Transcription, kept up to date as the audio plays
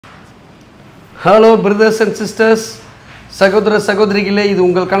Hello brothers and sisters, Sagodra Sagodrigile, இது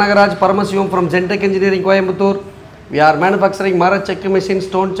உங்கள் Kanagaraj Paramasivam from Chekku Engineering Coimbatore. We are manufacturing Marachekku machine,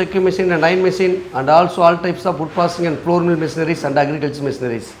 stone Chekku machine and iron machine and also all types of wood processing and floor mill machineries and agriculture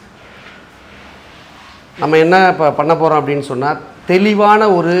machineries. நம்ம என்ன பண்ண போறோம் அப்படினு சொன்னா தெளிவான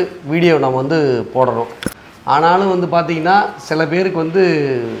ஒரு வீடியோ நாம வந்து போடுறோம். ஆனாலும் வந்து பாத்தீங்கன்னா சில பேருக்கு வந்து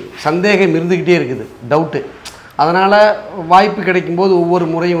சந்தேகம் இருந்துகிட்டே இருக்குது, டவுட். அதனால வாய்ப்பு கிடைக்கும்போது ஒவ்வொரு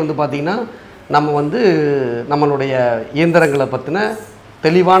முறையும் வந்து பாத்தீங்கன்னா நம்ம வந்து நம்மளுடைய இயந்திரங்களை பத்தின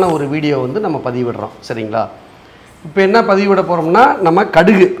தெளிவான ஒரு வீடியோ வந்து நம்ம பதிவிடுறோம். சரிங்களா? இப்போ என்ன பதிவிட போறோம்னா நம்ம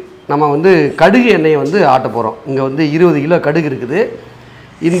கடுகு எண்ணெயை வந்து ஆட்ட போறோம். இங்க வந்து 20 கிலோ கடுகு இருக்குது.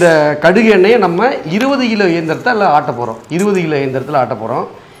 இந்த கடுகு எண்ணெயை நம்ம 20 கிலோ இயந்திரத்துல ஆட்ட போறோம். 20 கிலோ இயந்திரத்துல ஆட்ட போறோம்.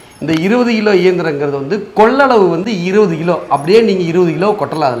 இந்த 20 கிலோ இயந்திரங்கிறது வந்து கொள்ளளவு வந்து 20 கிலோ. அப்படியே நீங்க 20 கிலோ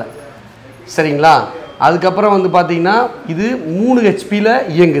கொட்டலாம் அதுல. சரிங்களா? அதுக்கு அப்புறம் வந்து பாத்தீங்கன்னா இது 3 HP ல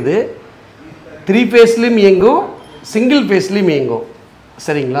இயங்குது. 3 ஃபேஸ்லயும் இயங்கும், சிங்கிள் ஃபேஸ்லயும் இயங்கும்.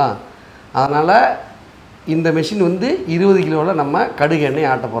 சரிங்களா? அதனால இந்த மெஷின் வந்து 20 கிலோல நம்ம கடுகு எண்ணெய்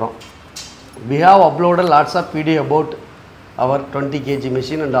ஆட்ட போறோம். We have uploaded lots of video about our 20 kg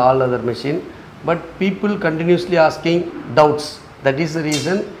machine and all other machine, but people continuously asking doubts. That is the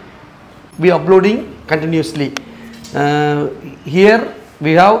reason we uploading continuously. Here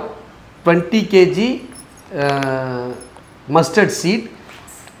we have 20 kg mustard seed.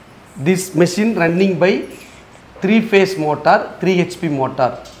 This machine running by 3-phase motor, 3 HP motor.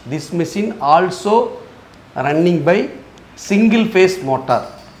 This machine also running by single phase motor.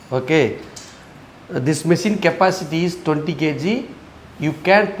 Okay, this machine capacity is 20 kg. You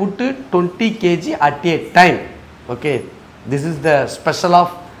can put 20 kg at a time. Okay, this is the special of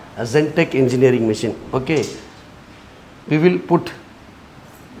Chekku engineering machine. Okay, we will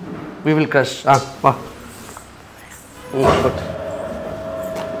crush. Good.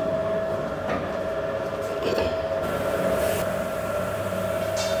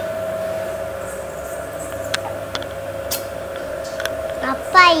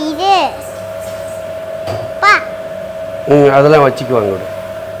 அப்பா இது அப்பா அதெல்லாம் வச்சுக்குவாங்க.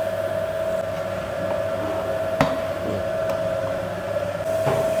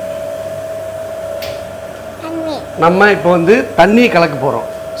 நம்ம இப்போ வந்து தண்ணி கலக்க போறோம்.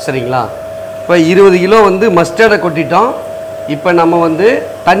 சரிங்களா? இப்போ 20 கிலோ வந்து மஸ்டர்டை கொட்டிட்டோம். இப்போ நம்ம வந்து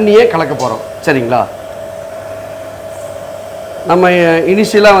தண்ணியை கலக்க போறோம். சரிங்களா? நம்ம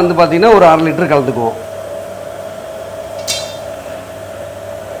இனிஷியலா வந்து பாத்தீங்கன்னா ஒரு 1/2 லிட்டர் கலந்துக்குவோம்.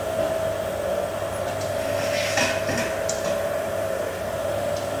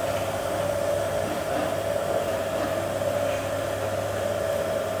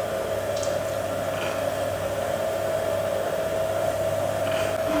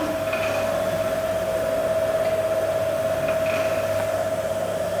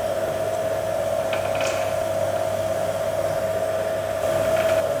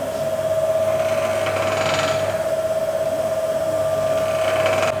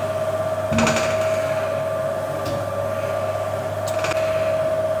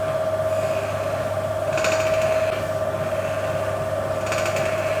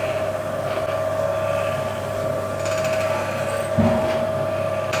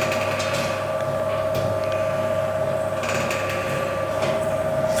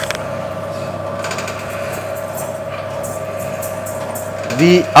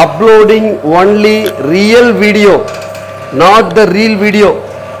 We uploading only real video, not the real video.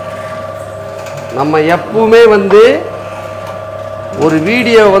 நம்ம எப்பவுமே வந்து ஒரு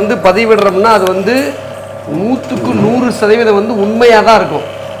வீடியோ வந்து பதிவிடுறோம்னா அது வந்து 100க்கு 100% வந்து உண்மையா தான் இருக்கும்.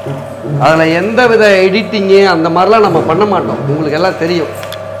 அதுல எந்தவித எடிட்டிங் அந்த மாதிரிலாம் நம்ம பண்ண மாட்டோம். உங்களுக்கு எல்லாம் தெரியும்.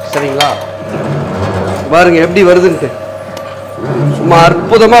 சரிங்களா? பாருங்க எப்படி வருதுன்னு. சும்மா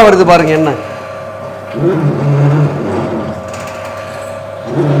அற்புதமா வருது பாருங்க என்ன.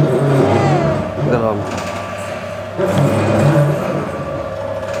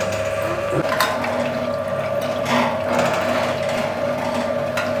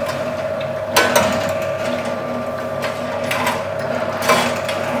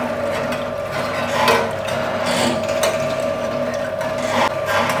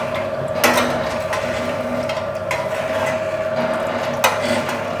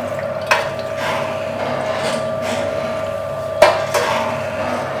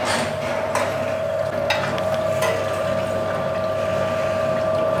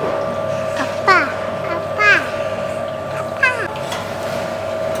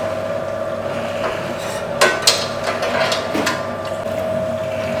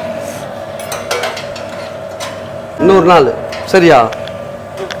 இன்னொரு நாள். சரியா?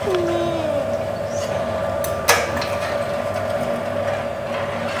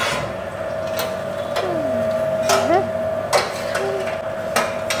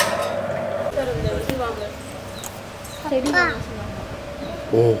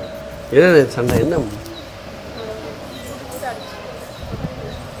 என்ன சண்டை என்ன?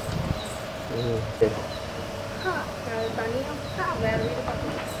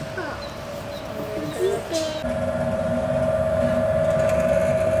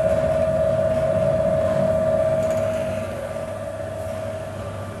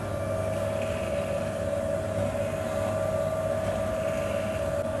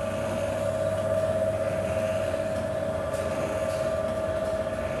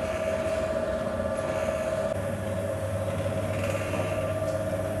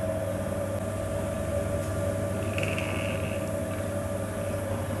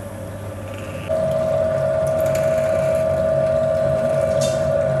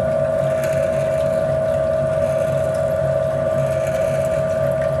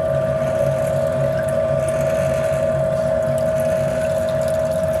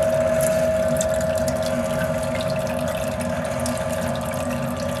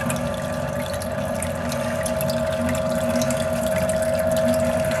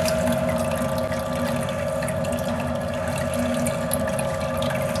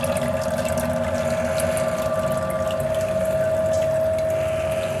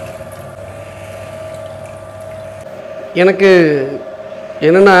 எனக்கு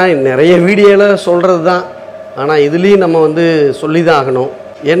என்னென்னா நிறைய வீடியோவில் சொல்கிறது தான், ஆனால் இதுலேயும் நம்ம வந்து சொல்லி தான் ஆகணும்.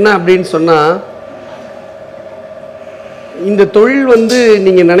 என்ன அப்படின்னு சொன்னால், இந்த தொழில் வந்து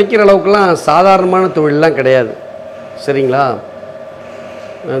நீங்கள் நினைக்கிற அளவுக்குலாம் சாதாரணமான தொழிலெலாம் கிடையாது. சரிங்களா?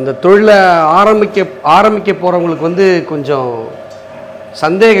 இந்த தொழிலை ஆரம்பிக்க போகிறவங்களுக்கு வந்து கொஞ்சம்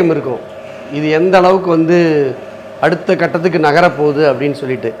சந்தேகம் இருக்கும், இது எந்த அளவுக்கு வந்து அடுத்த கட்டத்துக்கு நகரப்போகுது அப்படின்னு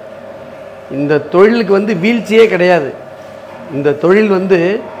சொல்லிட்டு. இந்த தொழிலுக்கு வந்து வீழ்ச்சியே கிடையாது. இந்த தொழில் வந்து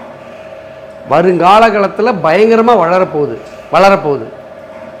வருங்கால காலத்தில் பயங்கரமாக வளரப்போகுது.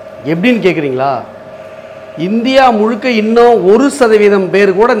 எப்படின்னு கேட்குறீங்களா? இந்தியா முழுக்க இன்னும் 1%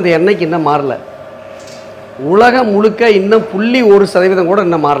 பேர் கூட இந்த எண்ணெய்க்கு இன்னும் மாறல. உலகம் முழுக்க இன்னும் 0.1% கூட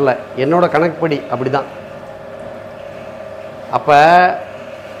இன்னும் மாறல. என்னோட கணக்குப்படி அப்படி தான். அப்போ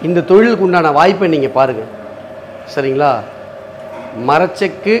இந்த தொழிலுக்கு உண்டான வாய்ப்பை நீங்கள் பாருங்கள். சரிங்களா?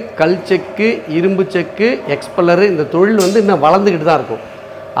 மரச்செக்கு, கல் செக்கு, இரும்பு செக்கு, எக்ஸ்பெல்லரு, இந்த தொழில் வந்து இன்னும் வளர்ந்துக்கிட்டு தான் இருக்கும்.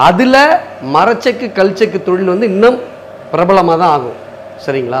 அதில் மரச்செக்கு, கல் செக்கு தொழில் வந்து இன்னும் பிரபலமாக தான் ஆகும்.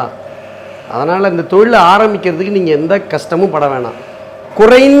 சரிங்களா? அதனால் இந்த தொழிலை ஆரம்பிக்கிறதுக்கு நீங்கள் எந்த கஷ்டமும் பட வேணாம்.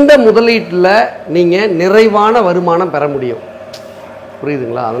 குறைந்த முதலீட்டில் நீங்கள் நிறைவான வருமானம் பெற முடியும்.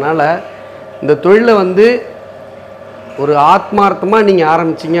 புரியுதுங்களா? அதனால் இந்த தொழிலை வந்து ஒரு ஆத்மார்த்தமாக நீங்கள்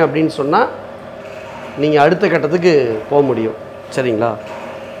ஆரம்பிச்சிங்க அப்படின்னு சொன்னால் நீங்கள் அடுத்த கட்டத்துக்கு போக முடியும். சரிங்களா?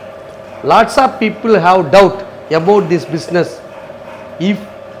 Lots of people have doubt about this business.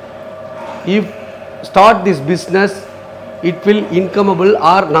 If start this business, it will incomeable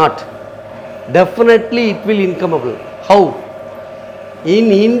or not? Definitely it will incomeable. How? In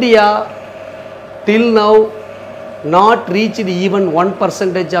India, till now, not reached even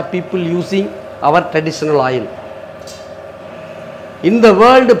 1% of people using our traditional oil. In the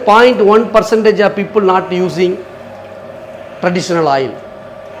world, 0.1% of people not using traditional oil.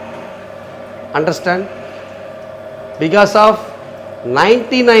 Understand? Because of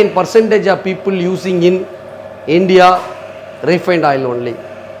 99% of people using in India refined oil only.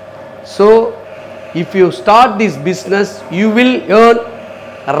 So if you start this business, you will earn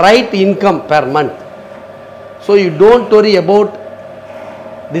right income per month. So you don't worry about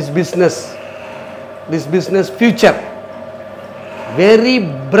this business future. Very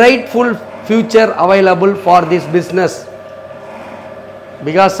brightful future available for this business.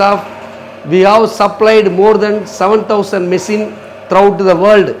 Because of we have supplied more than 7,000 machines throughout the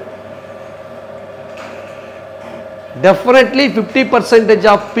world. Definitely 50%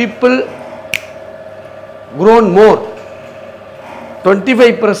 of people grown more.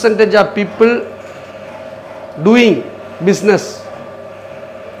 25% of people doing business.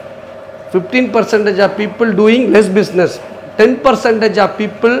 15% of people doing less business. 10% of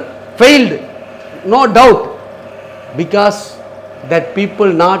people failed. No doubt. Because that people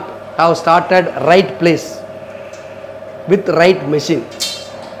not have started right place with right machine.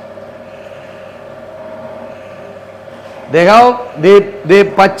 They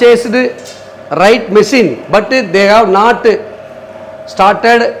purchased right machine, but they have not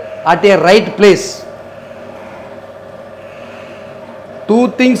started at a right place. Two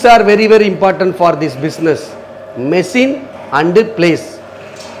things are very very important for this business: machine and place.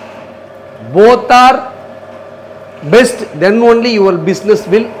 Both are best, then only your business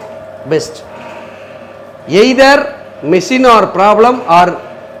will best. Either machine or problem or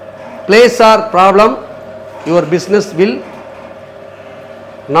place or problem, your business will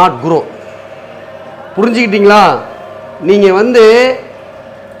not grow. புரிஞ்சுக்கிட்டீங்களா? நீங்கள் வந்து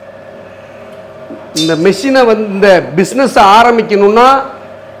இந்த மெஷினை வந்து இந்த பிஸ்னஸை ஆரம்பிக்கணும்னா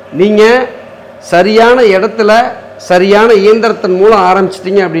நீங்கள் சரியான இடத்துல சரியான இயந்திரத்தின் மூலம்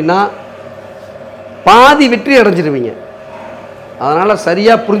ஆரம்பிச்சிட்டிங்க அப்படின்னா பாதி வெற்றி அடைஞ்சிருவீங்க. அதனால்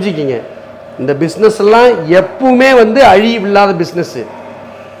சரியாக புரிஞ்சுக்கிங்க. இந்த பிஸ்னஸ் எல்லாம் எப்பவுமே வந்து அழிவில்லாத பிஸ்னஸ்ஸு.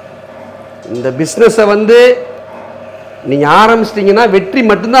 இந்த பிஸ்னஸை வந்து நீங்கள் ஆரம்பிச்சிட்டிங்கன்னா வெற்றி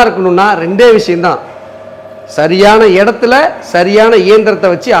மட்டும்தான் இருக்கணும்னா ரெண்டே விஷயம்தான். சரியான இடத்துல சரியான இயந்திரத்தை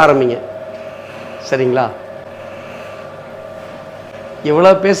வச்சு ஆரம்பிங்க. சரிங்களா?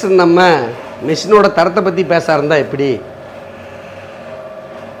 எவ்வளோ பேசுகிற நம்ம மெஷினோட தரத்தை பற்றி பேச இருந்தால் எப்படி?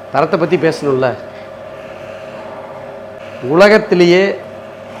 தரத்தை பற்றி பேசணும்ல. உலகத்திலேயே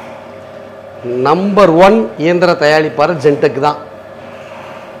நம்பர் 1 இயந்திர தயாரிப்பார் ஜென்டெக் தான்.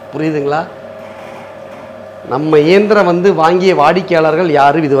 புரியுதுங்களா? நம்ம இயந்திரம் வந்து வாங்கிய வாடிக்கையாளர்கள்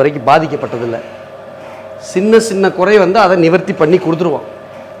யாரும் இதுவரைக்கும் பாதிக்கப்பட்டதில்லை. சின்ன சின்ன குறை வந்து அதை நிவர்த்தி பண்ணி கொடுத்துருவோம்.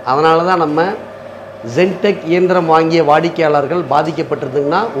 அதனால தான் நம்ம ஜென்டெக் இயந்திரம் வாங்கிய வாடிக்கையாளர்கள்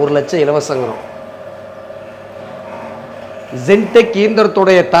பாதிக்கப்பட்டிருந்தீங்கன்னா 1 லட்சம் இலவசங்கிறோம். ஜென்டெக்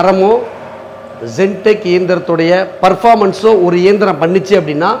இயந்திரத்துடைய தரமோ ஜென்டெக் இயந்திரத்துடைய பர்ஃபார்மன்ஸோ ஒரு இயந்திரம் பண்ணிச்சு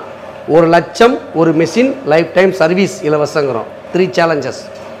அப்படின்னா 1 லட்சம் ஒரு machine life time service இலவசங்கிறோம். 3 challenges.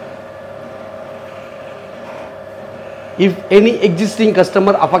 If any existing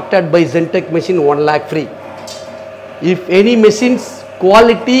customer affected by Zentech machine 1 lakh free. If any machine's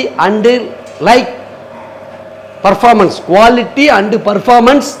quality and like performance, quality and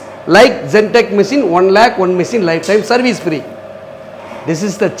performance like Zentech machine 1 lakh, 1 machine lifetime service free. This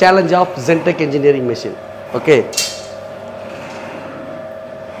is the challenge of Zentech engineering machine. Okay.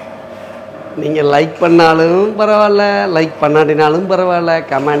 நீங்கள் like பண்ணாலும் பரவாயில்ல, like பண்ணாட்டினாலும் பரவாயில்ல,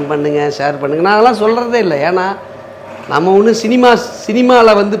 comment பண்ணுங்கள், share பண்ணுங்கள். நான் அதெல்லாம் சொல்கிறதே இல்லை. ஏன்னா நம்ம ஒன்றும்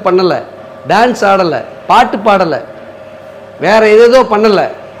சினிமாவில் வந்து பண்ணலை, டான்ஸ் ஆடலை, பாட்டு பாடலை, வேறு ஏதேதோ பண்ணலை.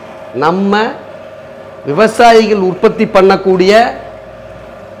 நம்ம விவசாயிகள் உற்பத்தி பண்ணக்கூடிய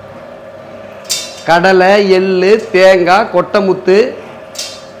கடலை, எள்ளு, தேங்காய், கொட்டைமுத்து,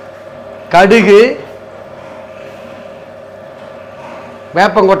 கடுகு,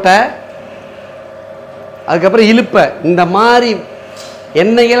 வேப்பங்கொட்டை, அதுக்கப்புறம் இழுப்பை, இந்த மாதிரி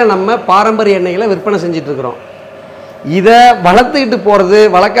எண்ணெய்களை நம்ம பாரம்பரிய எண்ணெய்களை விற்பனை செஞ்சிட்ருக்குறோம். இதை வளர்த்துக்கிட்டு போகிறது,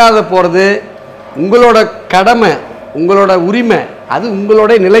 வளர்க்காத போகிறது உங்களோட கடமை, உங்களோட உரிமை, அது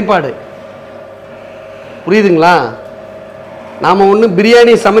உங்களோட நிலைப்பாடு. புரியுதுங்களா? நாம் ஒன்றும்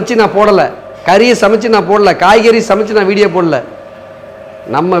பிரியாணி சமைச்சு நான் போடலை, கறியை சமைச்சு நான் போடலை, காய்கறி சமைச்சு நான் வீடியோ போடல.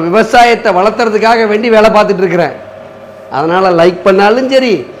 நம்ம விவசாயத்தை வளர்த்துறதுக்காக வேண்டி வேலை பார்த்துட்டு இருக்கிறேன். அதனால் லைக் பண்ணாலும்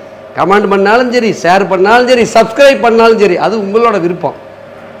சரி, கமெண்ட் பண்ணாலும் சரி, ஷேர் பண்ணாலும் சரி, சப்ஸ்கிரைப் பண்ணாலும் சரி, அது உங்களோட விருப்பம்.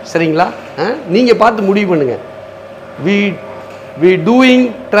 சரிங்களா? நீங்கள் பார்த்து முடிவு பண்ணுங்கள். we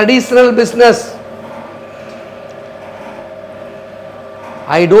doing traditional business.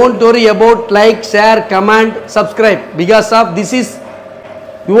 I don't worry about like, share, comment, subscribe, because of this is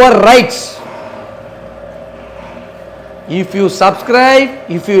your rights. If you subscribe,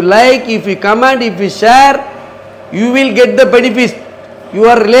 if you like, if you comment, if you share, you will get the benefits.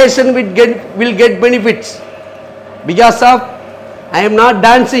 Your relation will get benefits. Because of I am not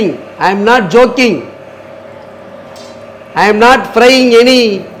dancing, I am not joking, I am not frying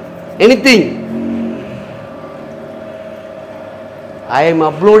anything. I am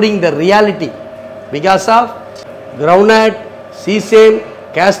uploading the reality. Because of groundnut, sesame,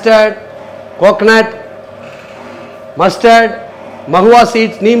 custard, coconut, mustard, mahua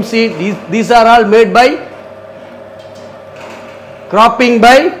seeds, neem seed, these are all made by cropping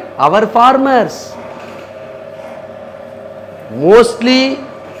by our farmers. Mostly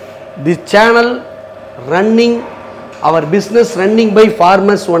this channel running, our business running by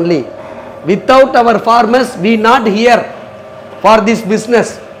farmers only. Without our farmers, we not here for this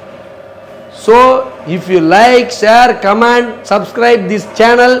business. So if you like, share, comment, subscribe this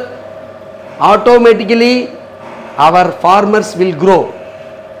channel, automatically our farmers will grow.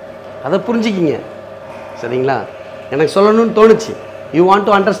 அதை புரிஞ்சுக்கிங்க. சரிங்களா? எனக்கு சொல்லணும்னு தோணுச்சு. You want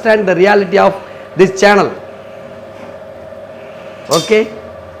to understand the reality of this channel. Okay?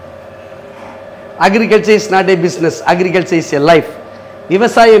 Agriculture is not a business. Agriculture is a life.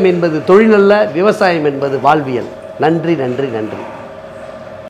 விவசாயம் என்பது தொழில் அல்ல, விவசாயம் என்பது வாழ்வியல். நன்றி, நன்றி, நன்றி.